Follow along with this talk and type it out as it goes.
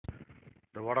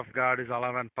The word of God is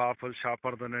alive and powerful,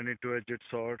 sharper than any two-edged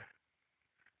sword,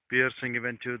 piercing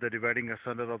even to the dividing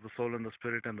asunder of the soul and the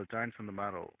spirit and the joints and the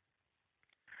marrow.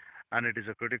 And it is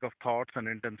a critic of thoughts and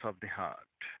intents of the heart.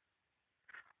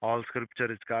 All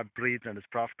scripture is God breathed and is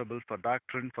profitable for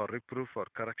doctrine, for reproof, for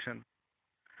correction,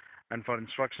 and for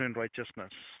instruction in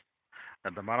righteousness,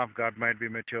 that the man of God might be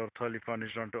mature, thoroughly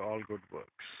furnished unto all good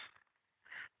works.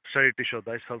 Study to show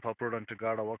thyself approved unto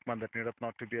God, a workman that needeth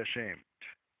not to be ashamed,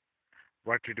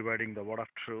 rightly dividing the word of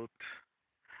truth,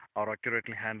 or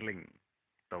accurately handling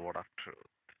the word of truth.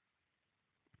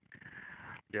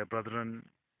 Dear brethren,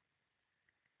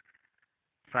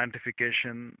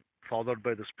 sanctification followed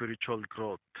by the spiritual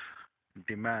growth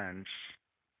demands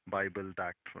Bible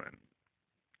doctrine.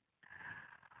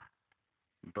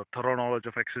 The thorough knowledge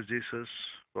of exegesis,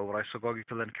 over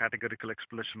isagogical and categorical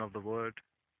explanation of the word,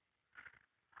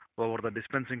 over the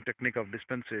dispensing technique of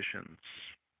dispensations,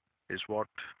 is what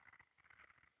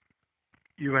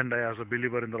you and I, as a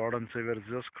believer in the Lord and Savior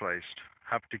Jesus Christ,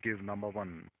 have to give number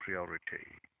one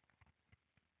priority.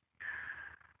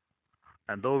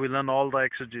 And though we learn all the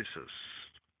exegesis,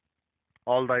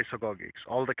 all the isagogics,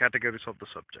 all the categories of the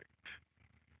subject,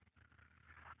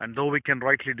 and though we can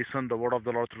rightly discern the word of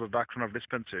the Lord through the doctrine of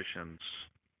dispensations,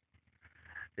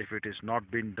 if it is not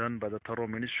been done by the thorough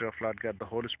ministry of Lord God, the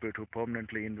Holy Spirit who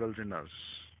permanently indwells in us,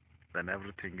 then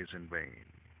everything is in vain.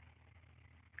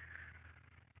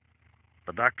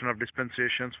 The doctrine of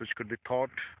dispensations, which could be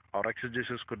taught, or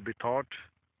exegesis could be taught,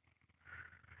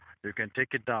 you can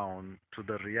take it down to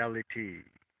the reality,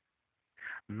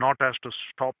 not as to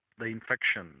stop the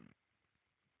infection,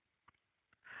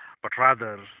 but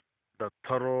rather the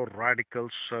thorough radical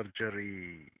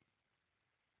surgery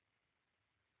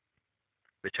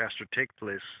which has to take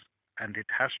place, and it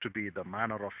has to be the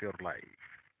manner of your life,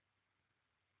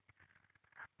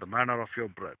 the manner of your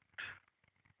breath,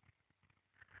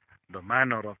 the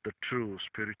manner of the true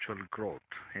spiritual growth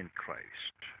in Christ.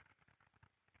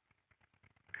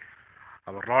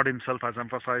 Our Lord Himself has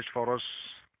emphasized for us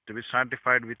to be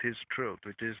sanctified with His truth,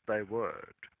 which is Thy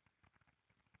Word.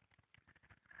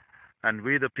 And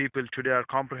we, the people today, are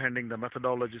comprehending the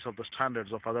methodologies of the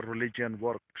standards of other religion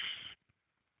works.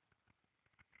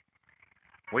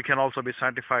 We can also be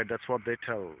sanctified, that's what they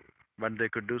tell, when they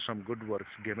could do some good works,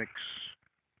 gimmicks,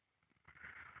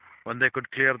 when they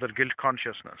could clear their guilt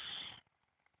consciousness,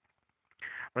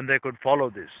 when they could follow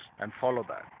this and follow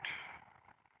that.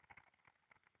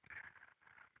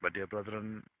 But dear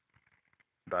brethren,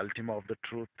 the ultima of the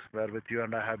truth, wherewith you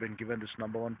and I have been given this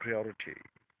number one priority,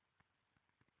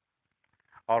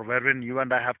 or wherein you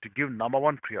and I have to give number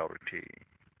one priority,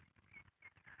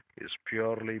 is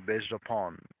purely based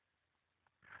upon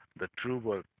the true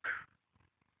work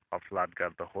of Lord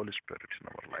God, the Holy Spirit in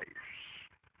our lives.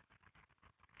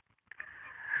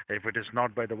 If it is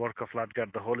not by the work of Lord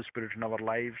God, the Holy Spirit in our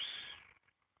lives,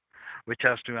 which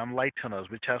has to enlighten us,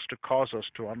 which has to cause us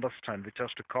to understand, which has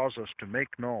to cause us to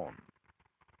make known,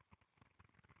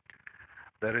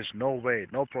 there is no way,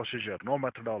 no procedure, no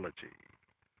methodology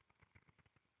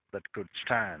that could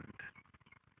stand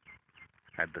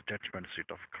at the judgment seat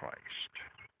of Christ.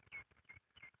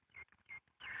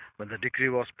 When the decree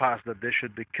was passed that they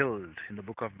should be killed in the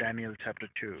book of Daniel chapter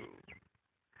 2,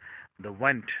 they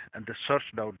went and they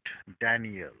searched out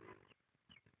Daniel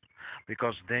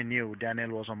because they knew Daniel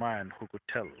was a man who could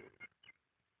tell.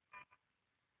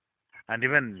 And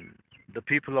even the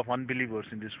people of unbelievers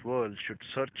in this world should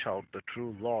search out the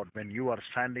true Lord when you are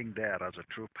standing there as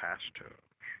a true pastor.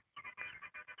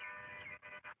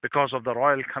 Because of the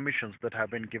royal commissions that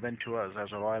have been given to us as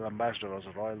a royal ambassador, as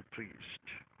a royal priest.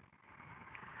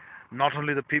 Not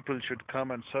only the people should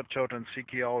come and search out and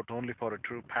seek you out only for a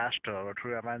true pastor or a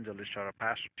true evangelist or a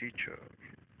pastor teacher,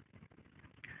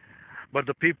 but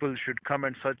the people should come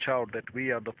and search out that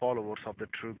we are the followers of the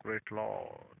true great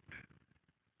Lord.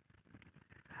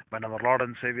 When our Lord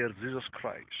and Savior Jesus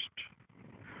Christ,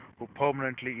 who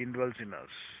permanently indwells in us,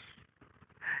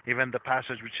 even the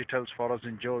passage which He tells for us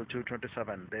in Joel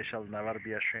 2:27, they shall never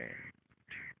be ashamed.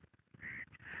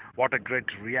 What a great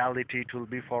reality it will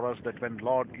be for us that when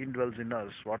Lord indwells in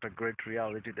us, what a great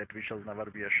reality that we shall never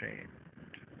be ashamed.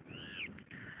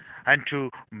 And to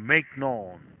make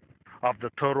known of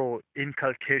the thorough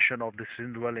inculcation of this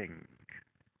indwelling,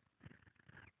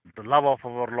 the love of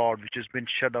our Lord which has been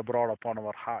shed abroad upon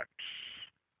our hearts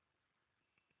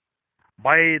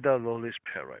by the Holy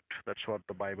Spirit. That's what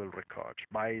the Bible records,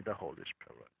 by the Holy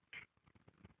Spirit.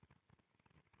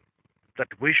 That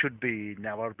we should be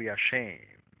never be ashamed,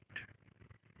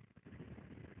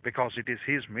 because it is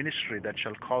His ministry that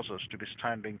shall cause us to be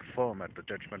standing firm at the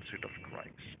judgment seat of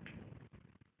Christ.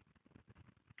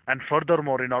 And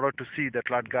furthermore, in order to see that,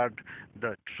 Lord God,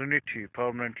 the Trinity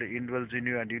permanently indwells in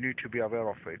you and you need to be aware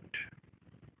of it.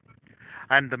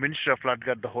 And the ministry of Lord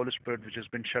God, the Holy Spirit, which has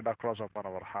been shed across upon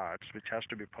our hearts, which has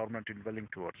to be permanent indwelling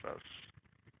towards us.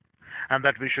 And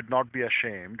that we should not be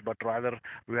ashamed, but rather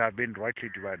we have been rightly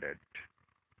divided.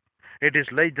 It is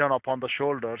laid down upon the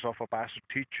shoulders of a pastor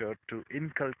teacher to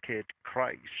inculcate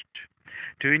Christ,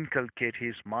 to inculcate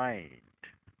his mind,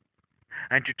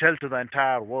 and to tell to the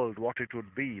entire world what it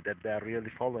would be that they are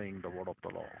really following the word of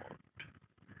the Lord.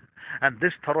 And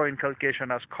this thorough inculcation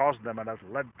has caused them and has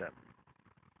led them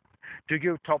to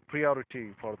give top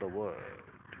priority for the word.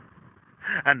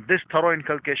 And this thorough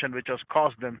inculcation, which has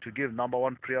caused them to give number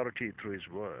one priority through his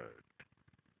word,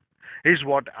 is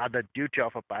what the duty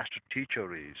of a pastor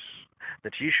teacher is,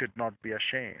 that he should not be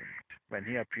ashamed when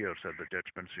he appears at the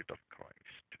judgment seat of Christ.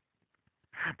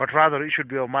 But rather, he should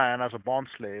be a man as a bond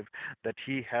slave, that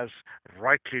he has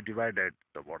rightly divided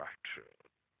the word of truth.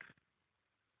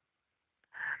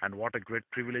 And what a great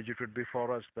privilege it would be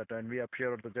for us that when we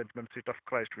appear at the judgment seat of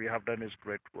Christ, we have done his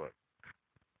great work.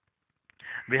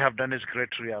 We have done his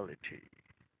great reality.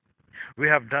 We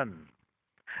have done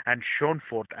and shown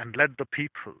forth and led the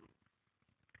people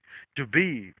to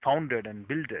be founded and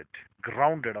builded,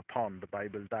 grounded upon the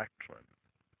Bible doctrine,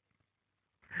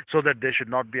 so that they should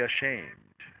not be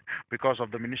ashamed because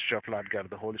of the ministry of Lord God,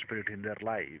 the Holy Spirit in their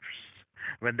lives.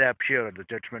 When they appear at the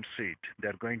judgment seat, they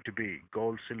are going to be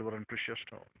gold, silver, and precious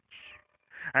stones.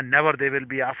 And never they will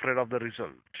be afraid of the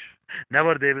result.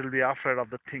 Never they will be afraid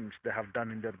of the things they have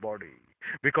done in their body.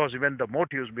 Because even the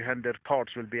motives behind their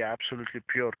thoughts will be absolutely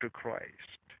pure to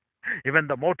Christ. Even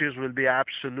the motives will be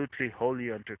absolutely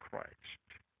holy unto Christ.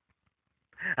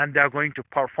 And they are going to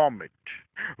perform it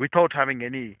without having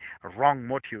any wrong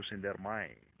motives in their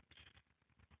minds.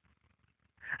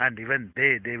 And even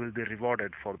they will be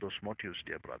rewarded for those motives,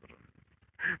 dear brethren.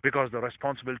 Because the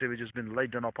responsibility which has been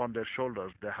laid down upon their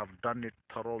shoulders, they have done it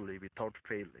thoroughly without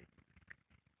failing.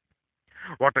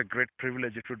 What a great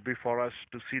privilege it would be for us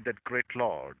to see that great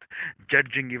Lord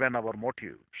judging even our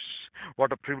motives.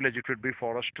 What a privilege it would be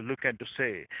for us to look and to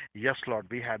say, yes, Lord,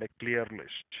 we had a clear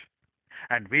list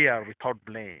and we are without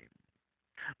blame.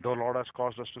 The Lord has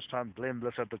caused us to stand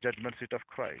blameless at the judgment seat of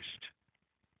Christ.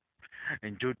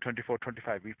 In Jude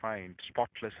 24:25, we find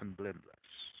spotless and blameless.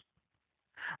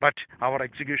 But our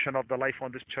execution of the life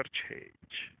on this church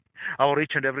age, our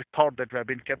each and every thought that we have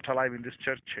been kept alive in this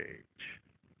church age,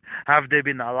 have they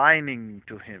been aligning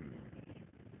to Him?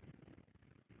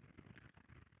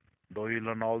 Though you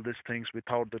learn all these things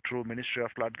without the true ministry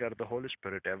of Lord God, the Holy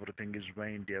Spirit, everything is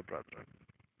vain, dear brethren.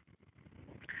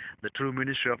 The true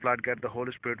ministry of Lord God, the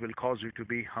Holy Spirit, will cause you to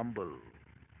be humble,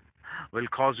 will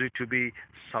cause you to be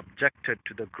subjected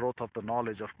to the growth of the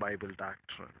knowledge of Bible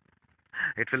doctrine.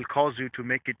 It will cause you to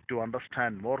make it to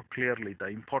understand more clearly the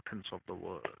importance of the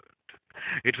Word.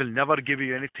 It will never give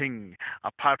you anything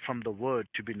apart from the Word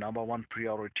to be number one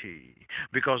priority.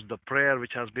 Because the prayer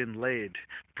which has been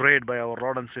prayed by our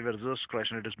Lord and Savior Jesus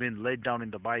Christ, and it has been laid down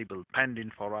in the Bible, penned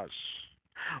in for us.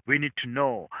 We need to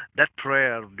know that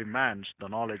prayer demands the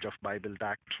knowledge of Bible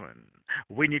doctrine.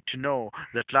 We need to know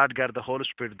that Lord God, the Holy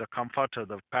Spirit, the Comforter,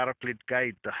 the Paraclete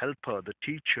Guide, the Helper, the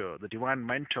Teacher, the Divine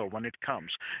Mentor, when it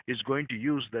comes, is going to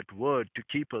use that word to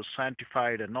keep us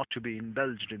sanctified and not to be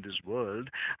indulged in this world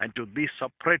and to be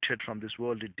separated from this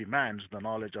world. It demands the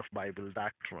knowledge of Bible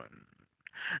doctrine.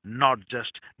 Not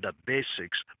just the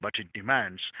basics, but it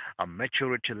demands a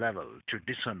maturity level to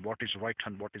discern what is right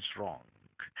and what is wrong.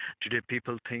 Today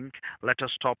people think, let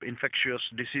us stop infectious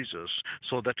diseases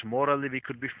so that morally we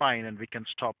could be fine and we can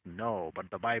stop. No, but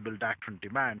the Bible doctrine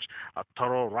demands a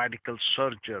thorough radical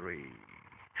surgery.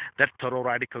 That thorough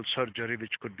radical surgery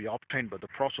which could be obtained by the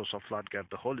process of Lord God,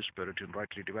 the Holy Spirit, in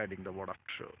rightly dividing the word of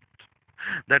truth.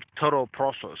 That thorough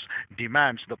process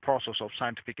demands the process of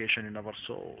sanctification in our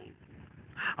soul,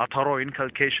 a thorough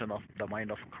inculcation of the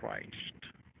mind of Christ.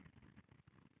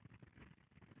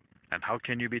 And how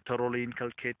can you be thoroughly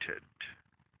inculcated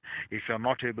if you are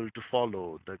not able to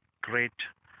follow the great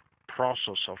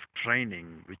process of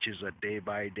training, which is a day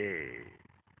by day?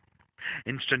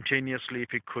 Instantaneously,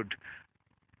 if you could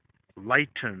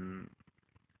lighten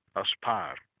a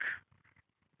spark,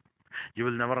 you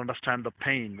will never understand the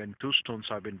pain when two stones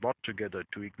have been brought together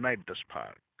to ignite the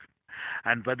spark,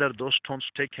 and whether those stones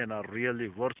taken are really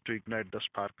worth to ignite the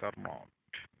spark or not.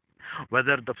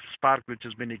 Whether the spark which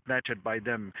has been ignited by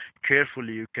them,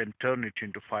 carefully you can turn it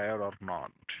into fire or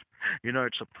not. You know,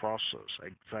 it's a process.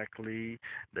 Exactly,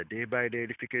 the day-by-day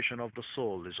edification of the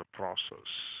soul is a process.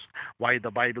 Why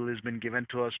the Bible has been given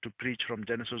to us to preach from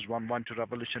Genesis 1:1 to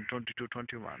Revelation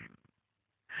 22:21.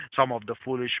 Some of the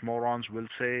foolish morons will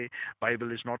say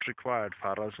Bible is not required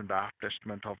for us in the Old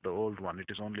Testament of the old one. It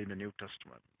is only in the New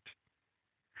Testament.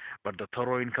 But the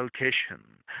thorough inculcation,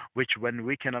 which when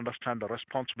we can understand the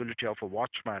responsibility of a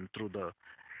watchman through the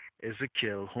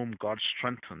Ezekiel whom God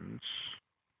strengthens,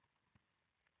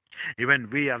 even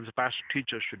we as a pastor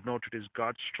teachers should note it is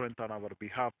God's strength on our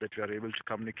behalf that we are able to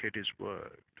communicate His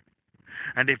word.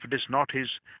 And if it is not His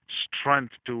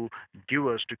strength to give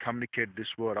us to communicate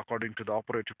this word according to the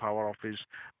operative power of His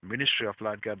ministry of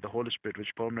Lord God, the Holy Spirit,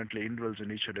 which permanently indwells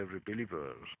in each and every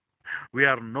believer, we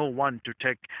are no one to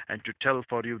take and to tell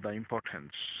for you the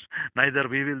importance. Neither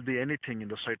we will be anything in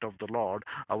the sight of the Lord.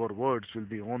 Our words will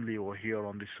be only over here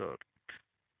on this earth.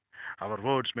 Our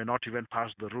words may not even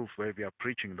pass the roof where we are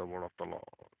preaching the word of the Lord,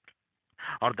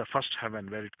 or the first heaven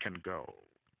where it can go.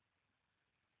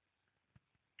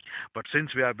 But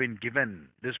since we have been given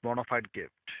this bona fide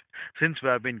gift, since we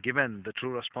have been given the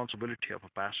true responsibility of a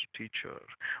pastor teacher,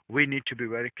 we need to be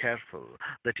very careful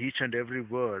that each and every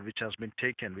word which has been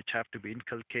taken, which have to be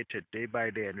inculcated day by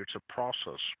day, and it's a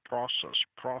process.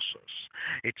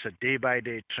 It's a day by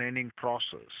day training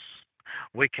process.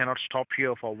 We cannot stop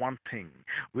here for one thing.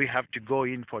 We have to go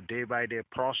in for day by day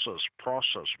process,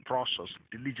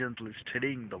 diligently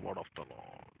studying the word of the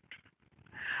Lord.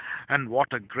 And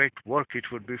what a great work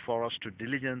it would be for us to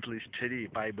diligently study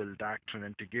Bible doctrine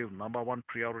and to give number one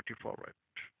priority for it.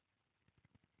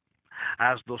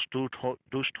 As those two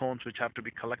stones which have to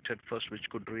be collected first, which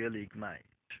could really ignite.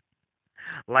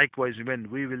 Likewise, when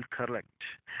we will collect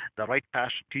the right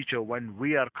pastor teacher, when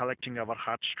we are collecting our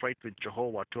hearts straight with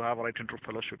Jehovah to have right into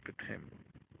fellowship with Him,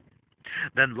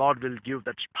 then Lord will give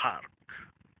that spark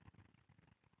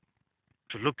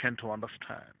to look and to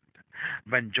understand.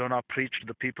 When Jonah preached,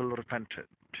 the people repented.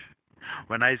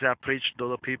 When Isaiah preached, though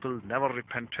the people never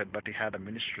repented, but he had a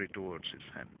ministry towards his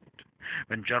hand.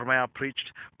 When Jeremiah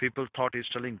preached, people thought he's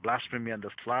telling blasphemy and they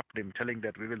slapped him, telling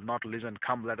that we will not listen,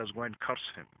 come, let us go and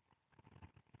curse him.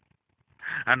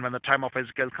 And when the time of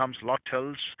Ezekiel comes, Lord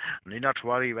tells, need not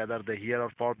worry whether they hear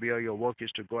or forbear, your work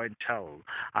is to go and tell,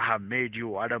 I have made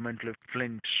you adamantly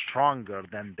flint stronger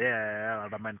than their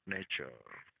adamant nature.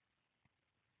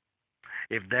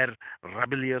 If their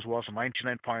rebellious was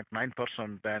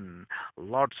 99.9%, then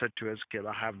Lord said to Ezekiel,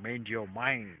 I have made your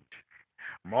mind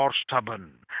more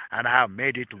stubborn, and I have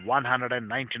made it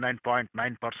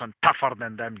 199.9% tougher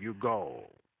than them. You go.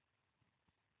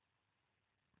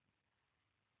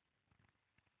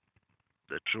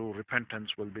 The true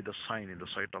repentance will be the sign in the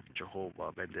sight of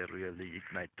Jehovah when they really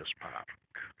ignite the spark.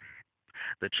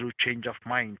 The true change of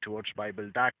mind towards Bible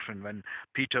doctrine, when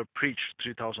Peter preached,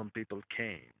 3,000 people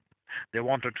came. They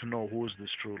wanted to know who is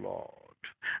this true Lord.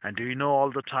 And do you know all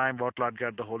the time what Lord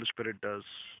God the Holy Spirit does?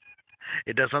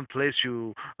 It doesn't place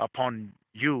you upon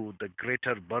you the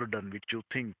greater burden which you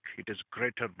think it is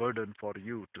greater burden for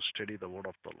you to study the word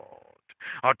of the Lord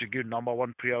or to give number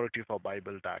one priority for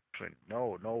Bible doctrine.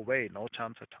 No, no way, no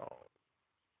chance at all.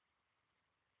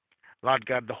 Lord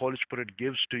God, the Holy Spirit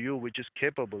gives to you which is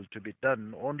capable to be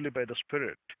done only by the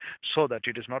Spirit, so that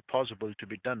it is not possible to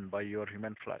be done by your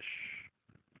human flesh.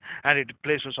 And it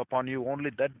places upon you only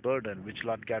that burden which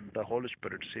Lord God, the Holy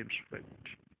Spirit seems fit.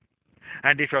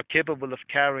 And if you are capable of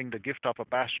carrying the gift of a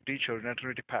past teacher in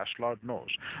eternity past, Lord knows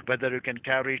whether you can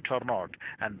carry it or not,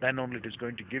 and then only it is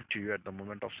going to give to you at the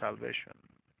moment of salvation.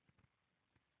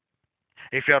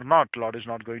 If you are not, Lord is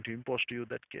not going to impose to you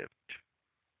that gift.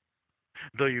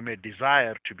 Though you may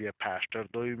desire to be a pastor,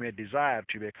 though you may desire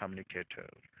to be a communicator,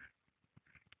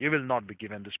 you will not be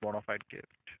given this bona fide gift.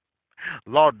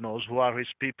 Lord knows who are His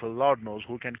people. Lord knows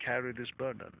who can carry this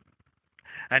burden.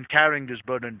 And carrying this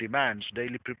burden demands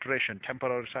daily preparation,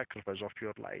 temporary sacrifice of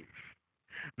your life.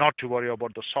 Not to worry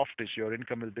about the softies, your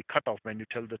income will be cut off when you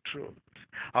tell the truth.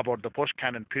 About the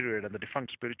post-canon period and the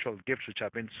defunct spiritual gifts which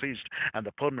have been seized and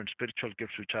the permanent spiritual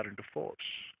gifts which are into force.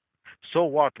 So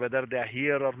what, whether they are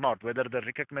here or not, whether they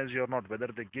recognize you or not, whether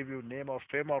they give you name or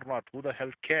fame or not, who the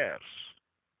hell cares?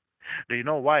 Do you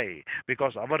know why?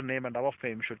 Because our name and our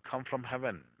fame should come from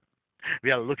heaven.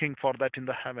 We are looking for that in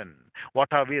the heaven. What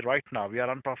are we right now? We are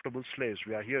unprofitable slaves.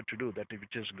 We are here to do that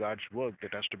which is God's work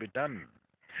that has to be done.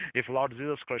 If Lord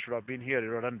Jesus Christ would have been here, he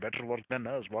would have done better work than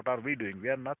us. What are we doing? We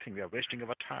are nothing. We are wasting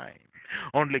our time.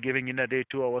 Only giving in a day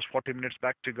 2 hours, 40 minutes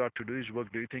back to God to do His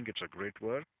work. Do you think it's a great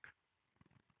work?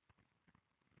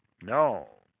 No.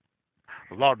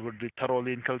 Lord would be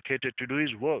thoroughly inculcated to do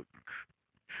His work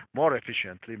more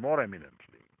efficiently, more eminently.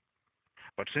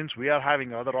 But since we are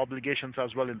having other obligations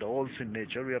as well in the old sin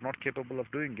nature, we are not capable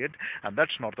of doing it. And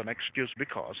that's not an excuse,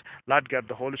 because Lord God,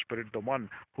 the Holy Spirit, the one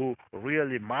who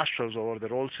really masters over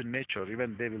their old sin nature,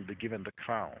 even they will be given the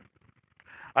crown.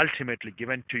 ultimately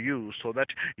given to you so that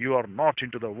you are not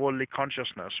into the worldly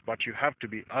consciousness, but you have to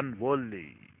be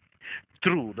unworldly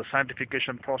through the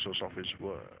sanctification process of His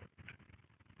Word.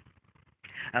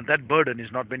 And that burden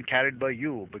is not been carried by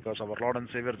you because our Lord and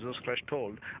Savior Jesus Christ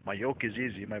told, my yoke is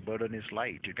easy, my burden is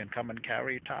light. You can come and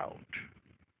carry it out.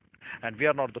 And we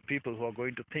are not the people who are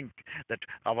going to think that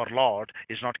our Lord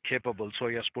is not capable, so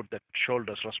He has put that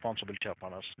shoulders responsibility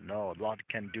upon us. No, Lord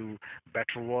can do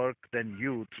better work than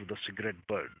you through the cigarette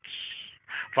birds.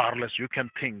 Far less you can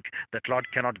think that Lord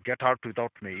cannot get out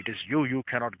without me. It is you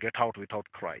cannot get out without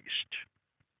Christ.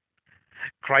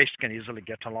 Christ can easily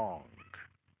get along.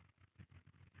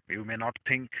 You may not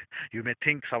think, you may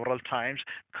think several times,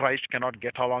 Christ cannot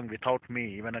get along without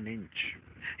me even an inch.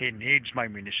 He needs my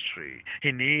ministry.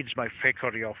 He needs my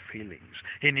fakery of feelings.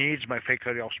 He needs my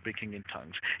fakery of speaking in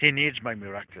tongues. He needs my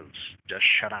miracles. Just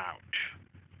shut out.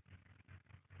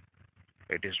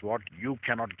 It is what you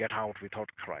cannot get out without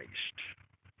Christ.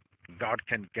 God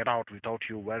can get out without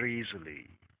you very easily,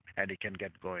 and He can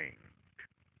get going.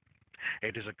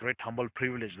 It is a great humble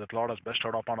privilege that Lord has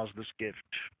bestowed upon us this gift.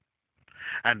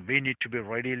 And we need to be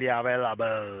readily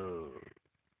available,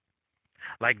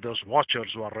 like those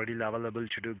watchers who are readily available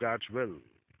to do God's will.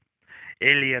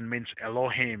 Alien means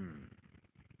Elohim,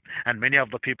 and many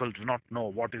of the people do not know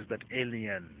what is that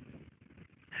alien,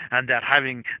 and they are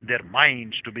having their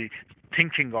minds to be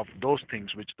thinking of those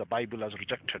things which the Bible has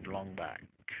rejected long back.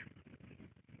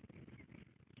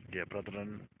 Dear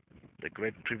brethren, the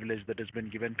great privilege that has been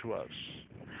given to us,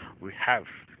 we have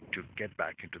to get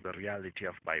back into the reality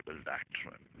of Bible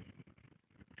doctrine.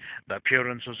 The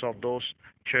appearances of those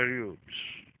cherubs,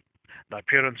 the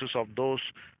appearances of those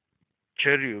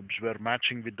cherubs were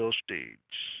matching with those deeds.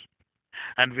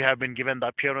 And we have been given the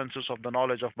appearances of the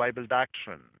knowledge of Bible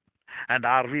doctrine. And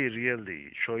are we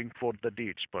really showing forth the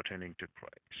deeds pertaining to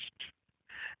Christ?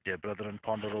 Dear brethren,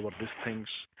 ponder over these things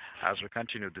as we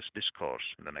continue this discourse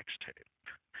in the next tape.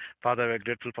 Father, we are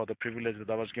grateful for the privilege that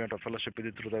thou hast given to fellowship with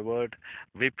you through thy word.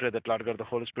 We pray that, Lord God, the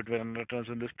Holy Spirit will enlighten us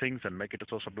in these things and make it a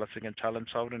source of blessing and challenge,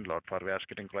 sovereign Lord, for we ask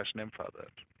it in Christ's name, Father.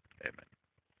 Amen.